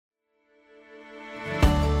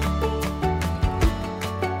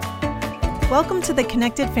Welcome to the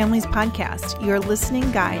Connected Families Podcast, your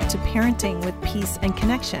listening guide to parenting with peace and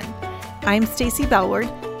connection. I'm Stacy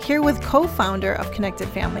Bellward, here with co-founder of Connected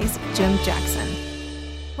Families, Jim Jackson.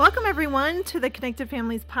 Welcome, everyone, to the Connected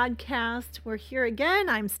Families Podcast. We're here again.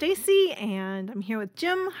 I'm Stacy, and I'm here with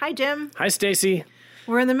Jim. Hi, Jim. Hi, Stacy.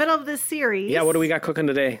 We're in the middle of this series. Yeah, what do we got cooking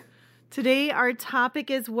today? Today, our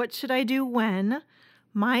topic is, what should I do when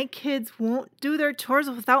my kids won't do their chores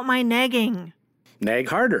without my nagging? Nag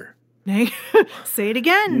harder. Nag. Say it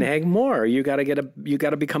again. Nag more. You got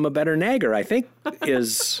to become a better nagger, I think,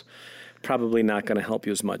 is probably not going to help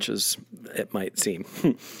you as much as it might seem.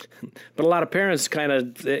 But a lot of parents kind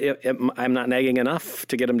of, I'm not nagging enough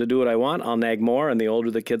to get them to do what I want. I'll nag more, and the older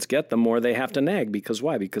the kids get, the more they have to nag. Because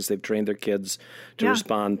why? Because they've trained their kids to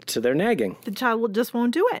respond to their nagging. The child just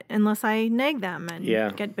won't do it unless I nag them and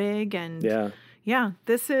get big. And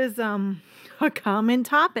this is a common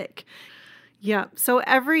topic. Yeah. So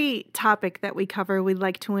every topic that we cover, we'd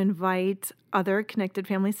like to invite other Connected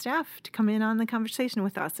Family staff to come in on the conversation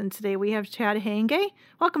with us. And today we have Chad Hangay.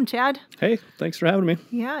 Welcome, Chad. Hey, thanks for having me.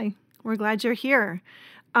 Yeah, we're glad you're here.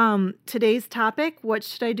 Today's topic, what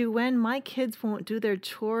should I do when my kids won't do their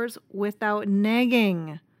chores without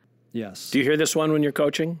nagging? Yes. Do you hear this one when you're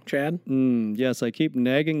coaching, Chad? Yes, I keep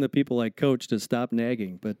nagging the people I coach to stop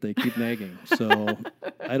nagging, but they keep nagging. So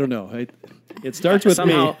I don't know. It starts with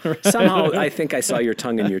me. Right? Somehow I think I saw your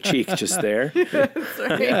tongue in your cheek just there. That's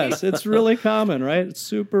right. Yes, it's really common, right? It's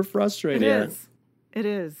super frustrating. It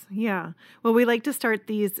is. Yeah. Well, we like to start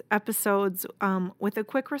these episodes with a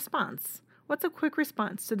quick response. What's a quick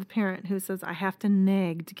response to the parent who says, I have to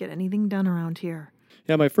nag to get anything done around here?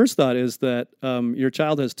 Yeah, my first thought is that your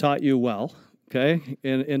child has taught you well. Okay,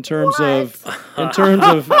 in terms what? of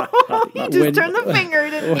you just turned the finger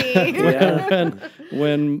at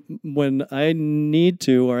me. When I need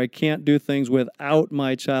to or I can't do things without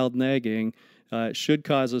my child nagging, it should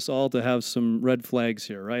cause us all to have some red flags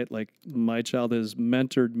here, right? Like my child has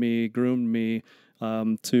mentored me, groomed me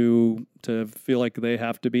to feel like they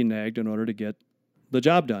have to be nagged in order to get the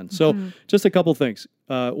job done. So just a couple things.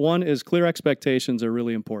 One is clear expectations are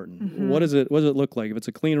really important. Mm-hmm. What does it look like? If it's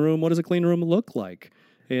a clean room, what does a clean room look like?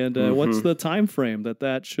 And what's the time frame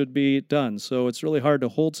that should be done? So it's really hard to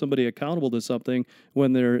hold somebody accountable to something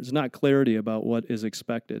when there's not clarity about what is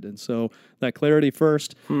expected. And so that clarity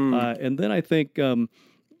first. And then I think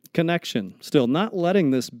connection, still not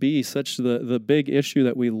letting this be such the big issue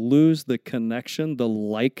that we lose the connection, the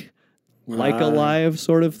like alive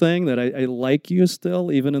sort of thing, that I like you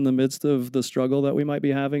still, even in the midst of the struggle that we might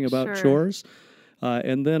be having about chores.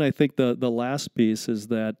 And then I think the last piece is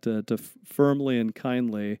that to firmly and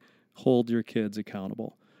kindly hold your kids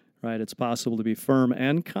accountable, right? It's possible to be firm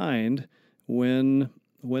and kind when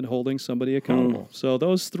holding somebody accountable. So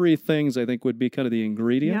those three things, I think, would be kind of the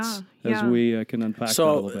ingredients as we can unpack that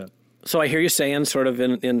a little bit. So I hear you saying, sort of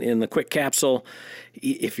in the quick capsule,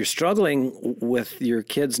 if you're struggling with your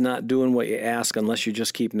kids not doing what you ask unless you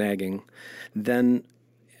just keep nagging, then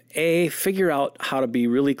figure out how to be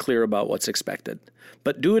really clear about what's expected,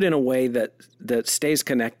 but do it in a way that stays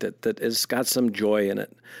connected, that has got some joy in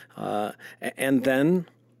it, and then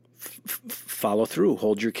follow through.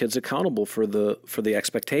 Hold your kids accountable for the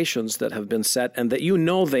expectations that have been set, and that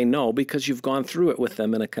they know because you've gone through it with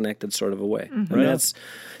them in a connected sort of a way. Mm-hmm. Right?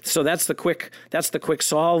 That's the quick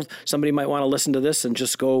solve. Somebody might want to listen to this and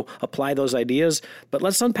just go apply those ideas, but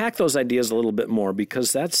let's unpack those ideas a little bit more,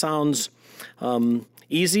 because that sounds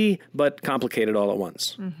easy but complicated all at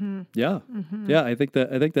once. Mm-hmm. Yeah, I think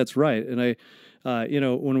that's right. And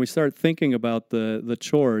when we start thinking about the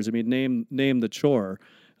chores, I mean, name the chore.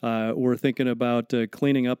 We're thinking about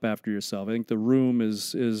cleaning up after yourself. I think the room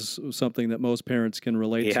is something that most parents can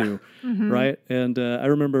relate to, right? And I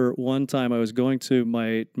remember one time I was going to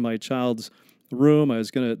my child's room.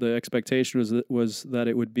 The expectation was that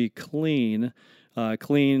it would be clean.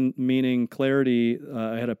 Clean meaning clarity.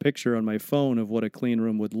 I had a picture on my phone of what a clean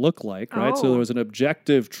room would look like, right? So there was an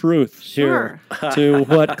objective truth here to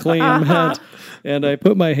what clean meant. And I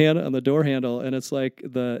put my hand on the door handle, and it's like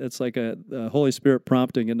a Holy Spirit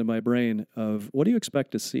prompting into my brain of, what do you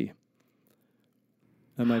expect to see?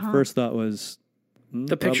 And my first thought was,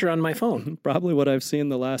 the picture on my phone. Probably what I've seen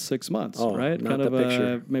the last 6 months, right? Not kind of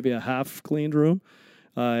picture. Maybe a half cleaned room.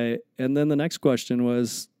 And then the next question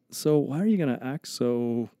was, so why are you going to act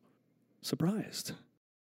so surprised?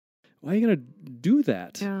 Why are you going to do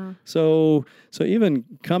that? Yeah. So even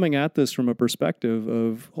coming at this from a perspective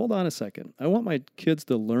of, hold on a second, I want my kids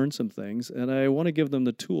to learn some things, and I want to give them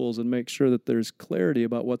the tools and make sure that there's clarity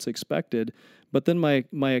about what's expected. But then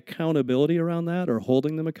my accountability around that, or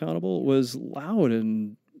holding them accountable, was loud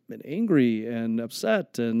and angry and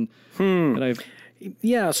upset. And I've...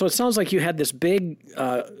 Yeah, so it sounds like you had this big,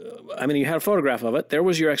 you had a photograph of it. There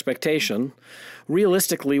was your expectation.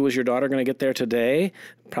 Realistically, was your daughter going to get there today?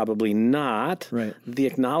 Probably not. Right. The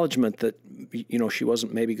acknowledgement that, she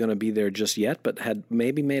wasn't maybe going to be there just yet, but had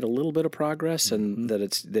maybe made a little bit of progress, and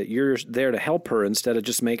that you're there to help her instead of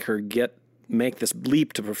just make this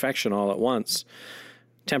leap to perfection all at once,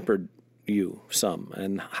 tempered you some.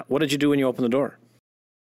 And what did you do when you opened the door?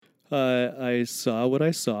 I saw what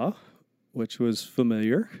I saw, which was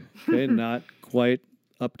familiar, okay, not quite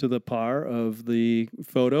up to the par of the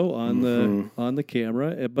photo on the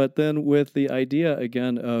camera, but then with the idea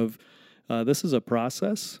again of this is a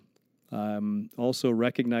process. Also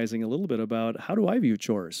recognizing a little bit about how do I view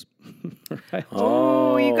chores. Right?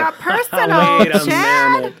 Oh, you got personal,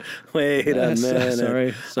 Chad. Wait a minute.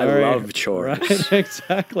 Sorry. I love chores. Right?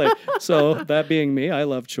 Exactly. So that being me, I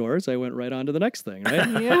love chores. I went right on to the next thing,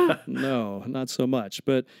 right? Yeah. No, not so much.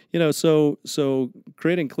 But, so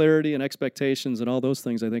creating clarity and expectations and all those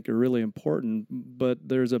things I think are really important, but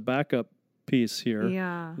there's a backup piece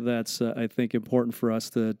here that's I think important for us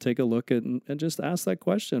to take a look at and just ask that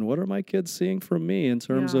question. What are my kids seeing from me in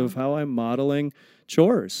terms of how I'm modeling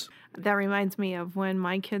chores? That reminds me of when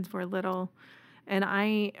my kids were little and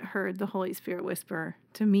I heard the Holy Spirit whisper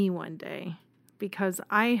to me one day because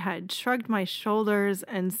I had shrugged my shoulders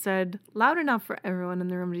and said loud enough for everyone in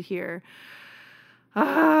the room to hear,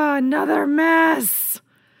 another mess.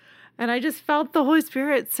 And I just felt the Holy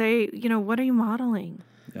Spirit say, what are you modeling?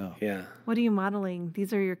 Yeah. What are you modeling?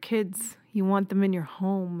 These are your kids. You want them in your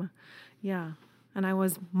home. Yeah. And I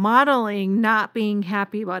was modeling not being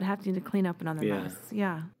happy about having to clean up another mess.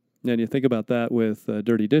 Yeah. And you think about that with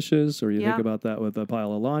dirty dishes, or you think about that with a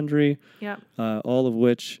pile of laundry. Yeah. All of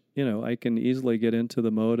which, I can easily get into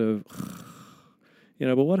the mode of,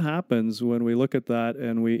 but what happens when we look at that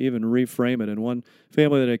and we even reframe it? And one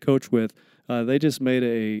family that I coach with, they just made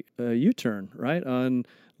a U-turn, right, on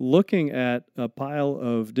looking at a pile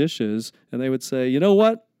of dishes, and they would say, you know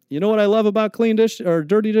what I love about clean dish or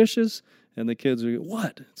dirty dishes? And the kids would go,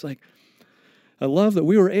 what? It's like, I love that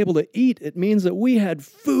we were able to eat. It means that we had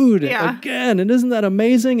food again. And isn't that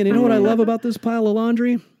amazing? And you know what I love about this pile of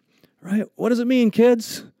laundry? Right? What does it mean,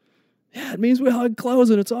 kids? Yeah, it means we hug clothes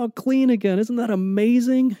and it's all clean again. Isn't that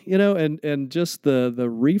amazing? And just the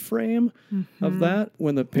reframe of that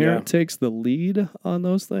when the parent takes the lead on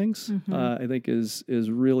those things, I think is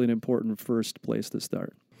really an important first place to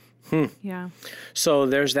start. Yeah. So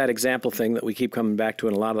there's that example thing that we keep coming back to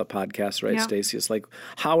in a lot of the podcasts, right, Stacey? It's like,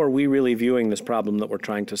 how are we really viewing this problem that we're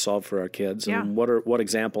trying to solve for our kids? And what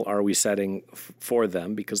example are we setting for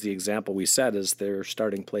them? Because the example we set is their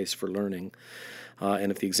starting place for learning.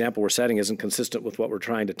 And if the example we're setting isn't consistent with what we're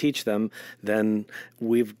trying to teach them, then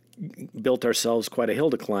we've built ourselves quite a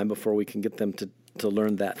hill to climb before we can get them to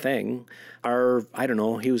learn that thing.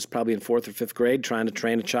 He was probably in 4th or 5th grade trying to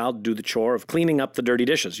train a child to do the chore of cleaning up the dirty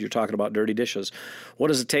dishes. You're talking about dirty dishes. What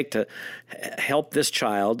does it take to help this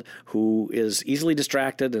child who is easily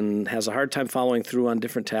distracted and has a hard time following through on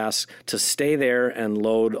different tasks to stay there and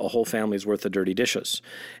load a whole family's worth of dirty dishes?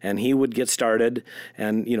 And he would get started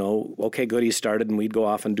and, okay, good, he started, and we'd go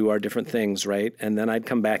off and do our different things, right? And then I'd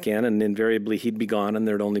come back in and invariably he'd be gone and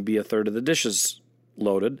there'd only be a third of the dishes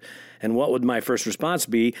loaded. And what would my first response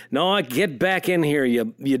be? No, get back in here.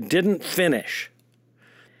 You didn't finish.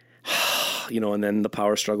 And then the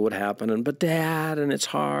power struggle would happen. But Dad, and it's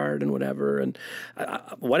hard and whatever. And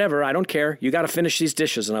whatever, I don't care. You got to finish these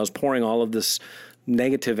dishes. And I was pouring all of this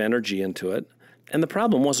negative energy into it. And the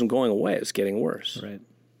problem wasn't going away. It was getting worse. Right.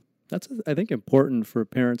 That's, I think, important for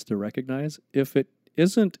parents to recognize. If it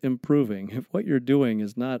isn't improving, if what you're doing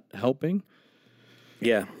is not helping,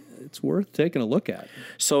 it's worth taking a look at.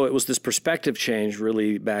 So it was this perspective change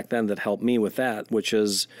really back then that helped me with that, which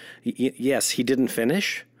is, yes, he didn't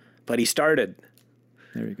finish, but he started.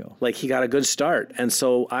 There you go. Like he got a good start. And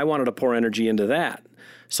so I wanted to pour energy into that.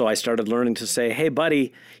 So I started learning to say, hey,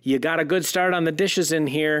 buddy, you got a good start on the dishes in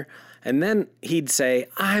here. And then he'd say,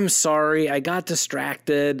 I'm sorry, I got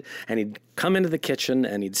distracted. And he'd come into the kitchen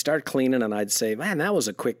and he'd start cleaning. And I'd say, man, that was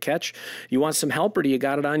a quick catch. You want some help or do you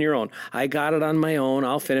got it on your own? I got it on my own. And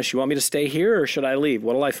I'll finish. You want me to stay here or should I leave?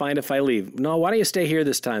 What'll I find if I leave? No, why don't you stay here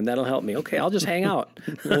this time? That'll help me. Okay, I'll just hang out.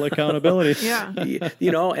 A little accountability.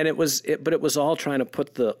 And it was all trying to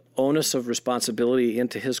put the onus of responsibility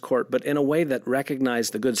into his court, but in a way that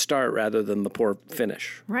recognized the good start rather than the poor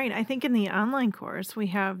finish. Right. I think in the online course, we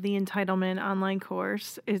have the entitlement online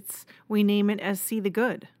course. We name it as See the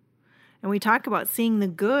Good. And we talk about seeing the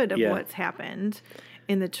good of what's happened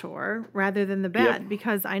in the chore rather than the bad.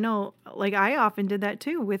 Because I know, like I often did that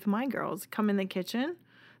too with my girls. Come in the kitchen,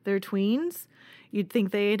 They're tweens. You'd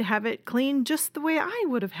think they'd have it cleaned just the way I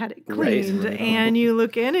would have had it cleaned. Right. And you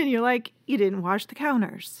look in and you're like, you didn't wash the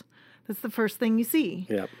counters. That's the first thing you see.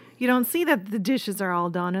 Yep. You don't see that the dishes are all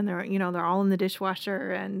done and they're all in the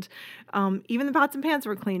dishwasher, and even the pots and pans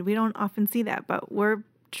were cleaned. We don't often see that, but we're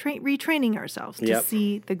retraining ourselves to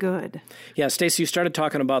see the good. Yeah, Stacey, you started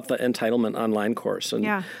talking about the entitlement online course, and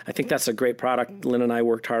I think that's a great product. Lynn and I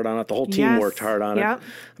worked hard on it. The whole team worked hard on it. I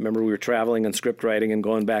remember we were traveling and script writing and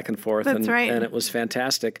going back and forth, and it was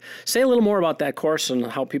fantastic. Say a little more about that course and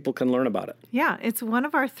how people can learn about it. Yeah, it's one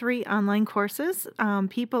of our 3 online courses.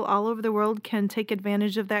 People all over the world can take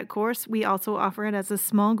advantage of that course. We also offer it as a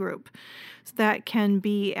small group. So that can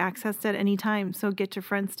be accessed at any time. So get your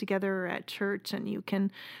friends together at church and you can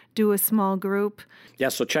do a small group. Yeah,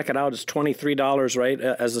 so check it out. It's $23, right,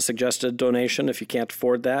 as a suggested donation. If you can't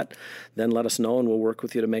afford that, then let us know and we'll work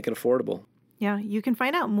with you to make it affordable. Yeah, you can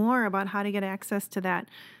find out more about how to get access to that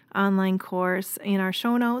online course in our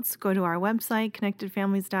show notes. Go to our website,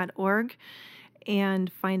 connectedfamilies.org,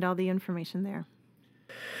 and find all the information there.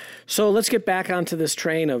 So let's get back onto this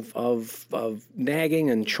train of nagging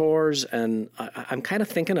and chores, and I'm kind of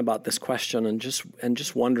thinking about this question and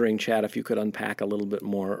just wondering, Chad, if you could unpack a little bit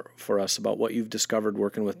more for us about what you've discovered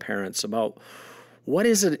working with parents, about what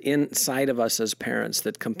is it inside of us as parents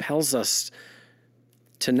that compels us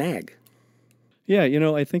to nag? Yeah,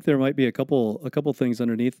 I think there might be a couple things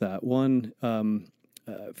underneath that. One,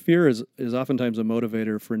 fear is oftentimes a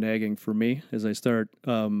motivator for nagging for me as I start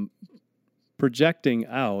projecting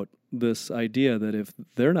out this idea that if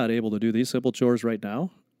they're not able to do these simple chores right now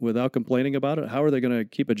without complaining about it, how are they going to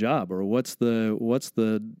keep a job? Or what's the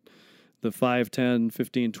 5, 10,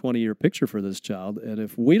 15, 20-year picture for this child? And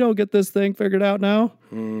if we don't get this thing figured out now,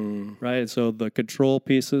 right? So the control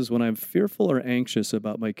pieces, when I'm fearful or anxious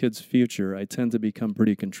about my kid's future, I tend to become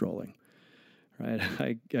pretty controlling. Right,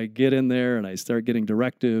 I get in there and I start getting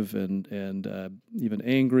directive and even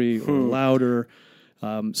angry or louder.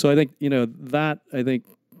 So I think that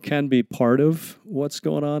can be part of what's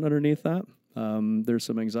going on underneath that. There's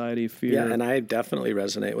some anxiety, fear. Yeah, and I definitely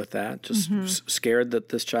resonate with that. Just scared that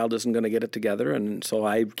this child isn't going to get it together, and so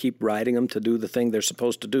I keep riding them to do the thing they're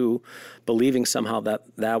supposed to do, believing somehow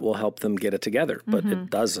that will help them get it together, but it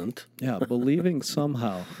doesn't. Yeah, believing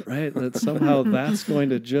somehow, right? That somehow that's going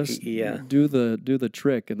to just do the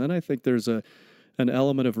trick. And then I think there's an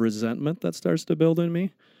element of resentment that starts to build in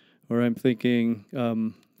me, where I'm thinking,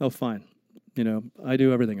 oh, fine. I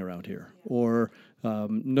do everything around here, or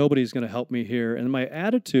nobody's going to help me here. And my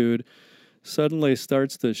attitude suddenly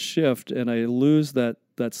starts to shift, and I lose that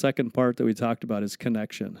second part that we talked about is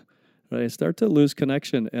connection. Right? I start to lose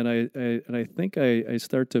connection, and I think I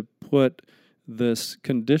start to put this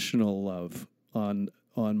conditional love on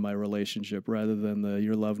my relationship rather than the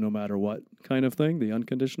your love no matter what kind of thing, the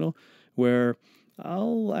unconditional, where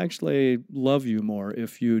I'll actually love you more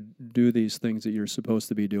if you do these things that you're supposed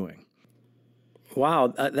to be doing. Wow,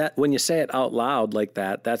 that when you say it out loud like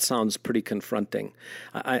that sounds pretty confronting.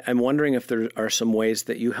 I'm wondering if there are some ways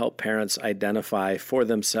that you help parents identify for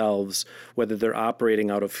themselves whether they're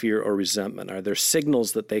operating out of fear or resentment. Are there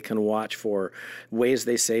signals that they can watch for, ways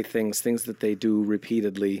they say things that they do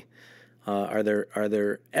repeatedly? Are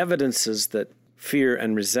there evidences that fear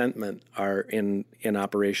and resentment are in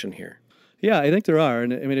operation here? Yeah, I think there are,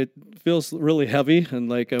 and I mean it feels really heavy, and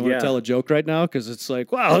like I want to tell a joke right now because it's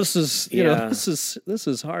like, wow, this is this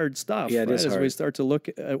is hard stuff. Yeah, it is as hard. we start to look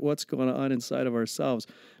at what's going on inside of ourselves.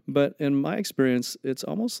 But in my experience, it's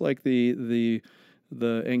almost like the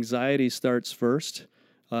anxiety starts first,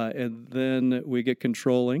 and then we get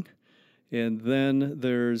controlling. And then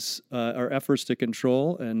there's our efforts to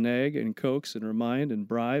control and nag and coax and remind and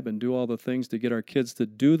bribe and do all the things to get our kids to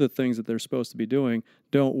do the things that they're supposed to be doing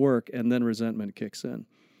don't work, and then resentment kicks in.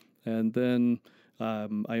 And then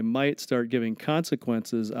I might start giving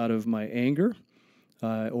consequences out of my anger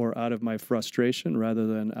or out of my frustration rather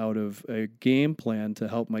than out of a game plan to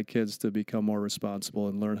help my kids to become more responsible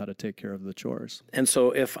and learn how to take care of the chores. And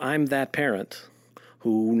so if I'm that parent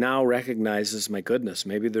who now recognizes, my goodness,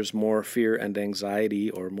 maybe there's more fear and anxiety,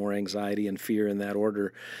 or more anxiety and fear in that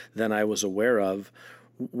order than I was aware of,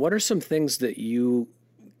 what are some things that you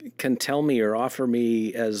can tell me or offer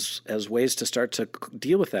me as ways to start to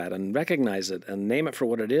deal with that and recognize it and name it for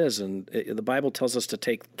what it is? And the Bible tells us to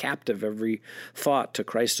take captive every thought to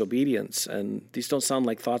Christ's obedience, and these don't sound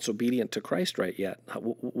like thoughts obedient to Christ right yet.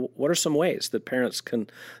 What are some ways that parents can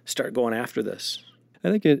start going after this? I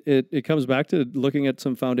think it comes back to looking at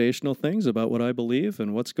some foundational things about what I believe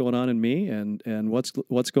and what's going on in me and what's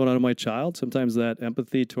going on in my child. Sometimes that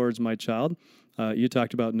empathy towards my child You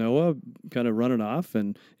talked about Noah kind of running off,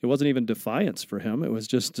 and it wasn't even defiance for him. It was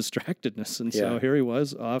just distractedness. And so here he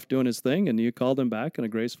was off doing his thing, and you called him back in a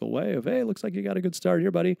graceful way of, hey, looks like you got a good start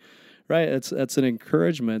here, buddy. Right? That's an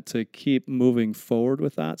encouragement to keep moving forward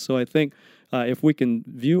with that. So I think if we can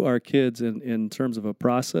view our kids in terms of a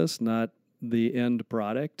process, not the end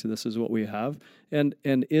product, this is what we have, and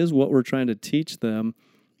is what we're trying to teach them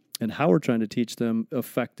and how we're trying to teach them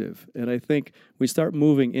effective. And I think we start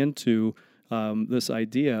moving into this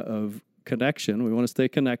idea of connection. We want to stay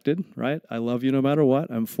connected, right? I love you no matter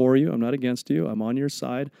what. I'm for you. I'm not against you. I'm on your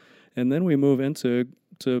side. And then we move into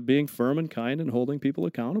being firm and kind and holding people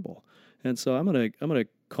accountable. And so I'm gonna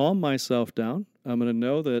calm myself down. I'm gonna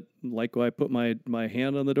know that, like when I put my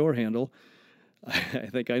hand on the door handle, I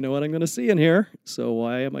think I know what I'm going to see in here. So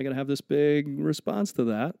why am I going to have this big response to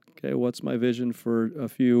that? Okay, what's my vision for a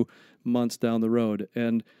few months down the road?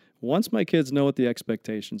 And once my kids know what the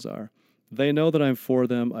expectations are, they know that I'm for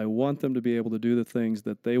them. I want them to be able to do the things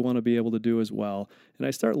that they want to be able to do as well. And I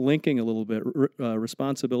start linking a little bit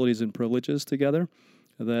responsibilities and privileges together.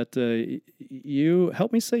 That you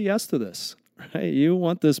help me say yes to this. Right? You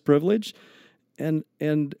want this privilege. And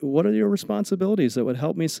what are your responsibilities that would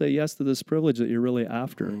help me say yes to this privilege that you're really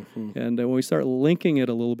after? Mm-hmm. And when we start linking it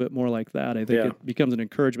a little bit more like that, I think it becomes an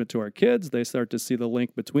encouragement to our kids. They start to see the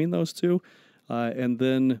link between those two. And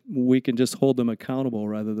then we can just hold them accountable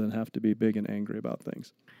rather than have to be big and angry about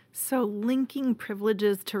things. So linking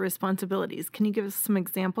privileges to responsibilities, can you give us some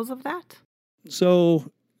examples of that?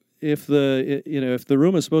 So if the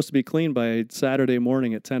room is supposed to be clean by Saturday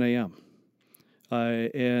morning at 10 a.m.,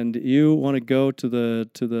 and you want to go to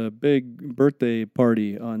the big birthday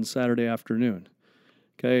party on Saturday afternoon.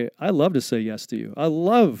 Okay, I love to say yes to you. I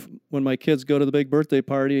love when my kids go to the big birthday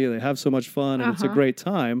party. They have so much fun, and it's a great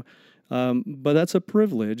time. But that's a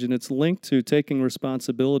privilege, and it's linked to taking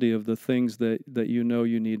responsibility of the things that you know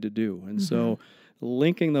you need to do. And so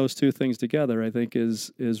linking those two things together, I think,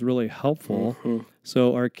 is really helpful. Mm-hmm.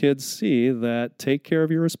 So our kids see that take care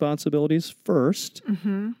of your responsibilities first,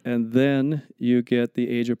 and then you get the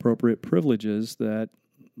age-appropriate privileges that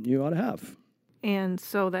you ought to have. And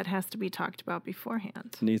so that has to be talked about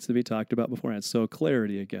beforehand. It needs to be talked about beforehand. So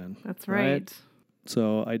clarity again. That's right.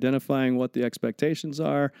 So identifying what the expectations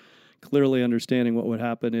are, clearly understanding what would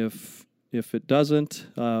happen if it doesn't,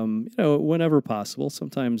 whenever possible.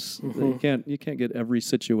 Sometimes you can't get every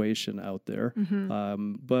situation out there,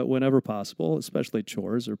 but whenever possible, especially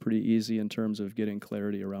chores are pretty easy in terms of getting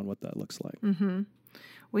clarity around what that looks like. Mm-hmm.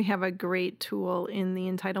 We have a great tool in the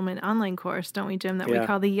entitlement online course, don't we, Jim, that we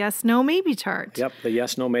call the yes, no, maybe chart. Yep, the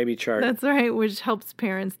yes, no, maybe chart. That's right, which helps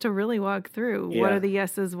parents to really walk through what are the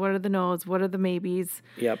yeses, what are the nos, what are the maybes.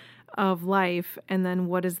 Yep. Of life, and then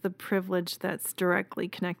what is the privilege that's directly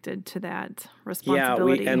connected to that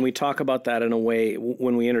responsibility? Yeah, we talk about that in a way.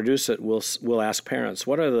 When we introduce it, we'll ask parents,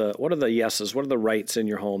 what are the yeses, what are the rights in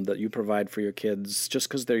your home that you provide for your kids just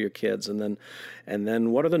because they're your kids, and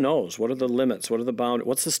then what are the nos, what are the limits, what are the boundaries,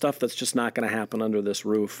 what's the stuff that's just not going to happen under this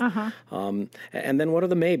roof, and then what are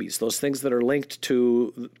the maybes, those things that are linked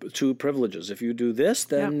to privileges. If you do this,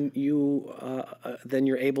 then then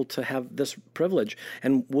you're able to have this privilege,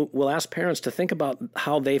 and we'll ask parents to think about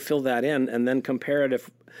how they fill that in, and then compare it.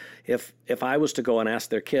 If I was to go and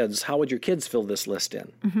ask their kids, how would your kids fill this list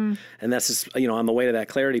in? Mm-hmm. And that's just, on the way to that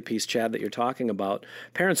clarity piece, Chad, that you're talking about.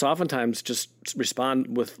 Parents oftentimes just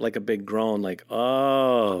respond with like a big groan, like,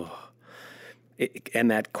 oh. And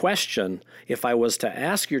that question, if I was to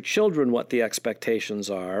ask your children what the expectations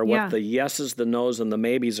are, what the yeses, the nos, and the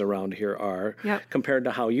maybes around here are, compared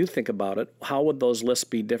to how you think about it, how would those lists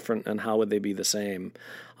be different and how would they be the same?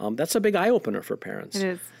 That's a big eye-opener for parents. It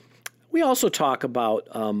is. We also talk about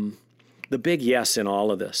the big yes in all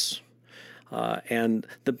of this. And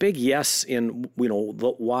the big yes in,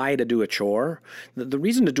 the why to do a chore. The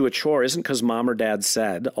reason to do a chore isn't because mom or dad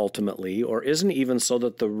said, ultimately, or isn't even so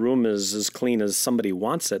that the room is as clean as somebody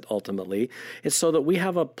wants it, ultimately. It's so that we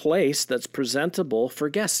have a place that's presentable for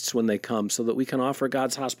guests when they come, so that we can offer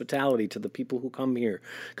God's hospitality to the people who come here.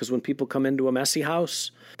 Because when people come into a messy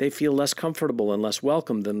house, they feel less comfortable and less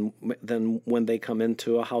welcome than when they come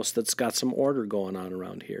into a house that's got some order going on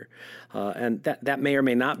around here. And that may or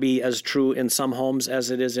may not be as true in some homes as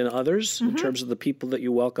it is in others, in terms of the people that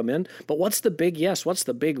you welcome in. But what's the big yes? What's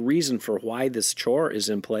the big reason for why this chore is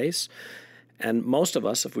in place? And most of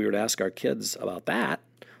us, if we were to ask our kids about that,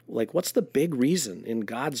 like, what's the big reason in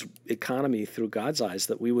God's economy through God's eyes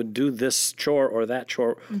that we would do this chore or that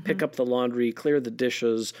chore, pick up the laundry, clear the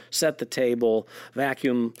dishes, set the table,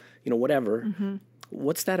 vacuum, whatever.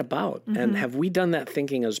 What's that about? And have we done that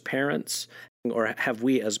thinking as parents? Or have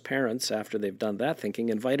we as parents, after they've done that thinking,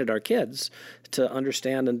 invited our kids to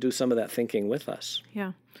understand and do some of that thinking with us?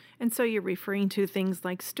 Yeah. And so you're referring to things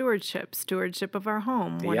like stewardship of our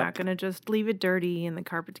home. We're not going to just leave it dirty and the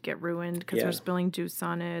carpet to get ruined because we're spilling juice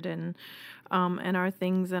on it, and our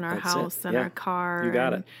things in our house and our car. You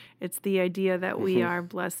got it. It's the idea that we are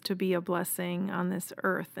blessed to be a blessing on this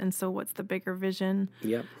earth. And so what's the bigger vision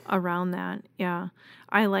around that? Yeah,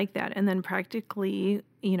 I like that. And then practically,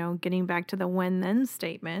 getting back to the when-then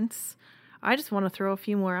statements, I just want to throw a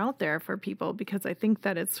few more out there for people because I think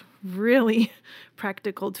that it's really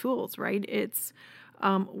practical tools, right? It's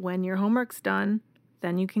when your homework's done,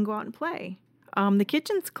 then you can go out and play. The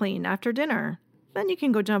kitchen's clean after dinner, then you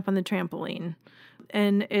can go jump on the trampoline.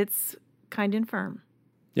 And it's kind and firm.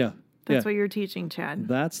 Yeah. That's what you're teaching, Chad.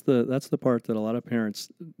 That's the part that a lot of parents,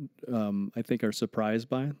 I think, are surprised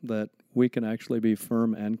by, that we can actually be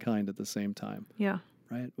firm and kind at the same time. Yeah.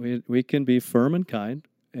 Right? We can be firm and kind.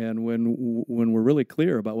 And when we're really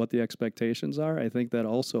clear about what the expectations are, I think that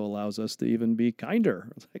also allows us to even be kinder.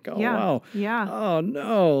 It's like, wow. Yeah. Oh,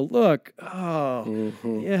 no, look. Oh,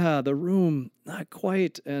 yeah, the room, not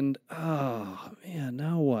quite. And, oh, man,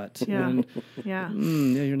 now what? Yeah.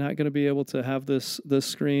 And, you're not going to be able to have this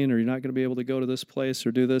screen, or you're not going to be able to go to this place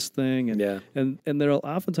or do this thing. And there'll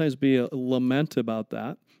oftentimes be a lament about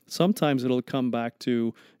that. Sometimes it'll come back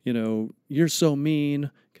to, you're so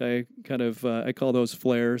mean. Okay, kind of, I call those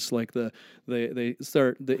flares. Like the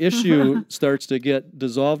issue starts to get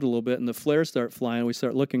dissolved a little bit, and the flares start flying. We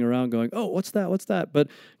start looking around, going, "Oh, what's that?" But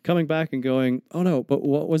coming back and going, "Oh no, but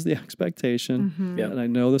what was the expectation?" And I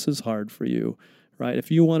know this is hard for you, right? If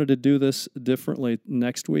you wanted to do this differently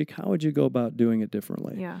next week, how would you go about doing it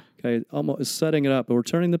differently? Yeah. Okay, almost setting it up. But we're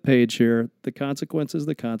turning the page here. The consequence is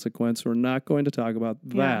the consequence. We're not going to talk about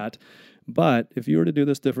that. But if you were to do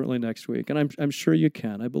this differently next week, and I'm sure you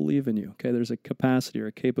can, I believe in you, okay? There's a capacity or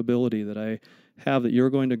a capability that I have that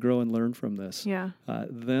you're going to grow and learn from this. Yeah.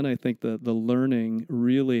 Then I think the learning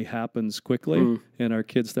really happens quickly, and our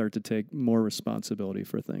kids start to take more responsibility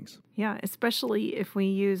for things. Yeah, especially if we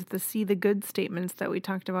use the see the good statements that we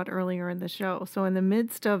talked about earlier in the show. So in the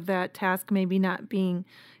midst of that task maybe not being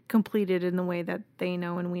completed in the way that they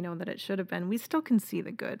know and we know that it should have been, we still can see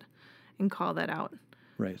the good and call that out.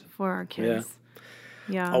 Right. For our kids.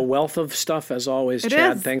 Yeah. A wealth of stuff, as always,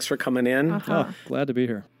 Chad. Thanks for coming in. Oh, glad to be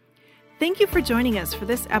here. Thank you for joining us for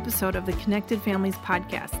this episode of the Connected Families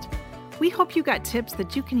Podcast. We hope you got tips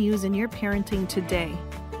that you can use in your parenting today.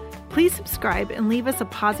 Please subscribe and leave us a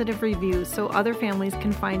positive review so other families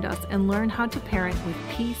can find us and learn how to parent with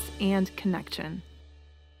peace and connection.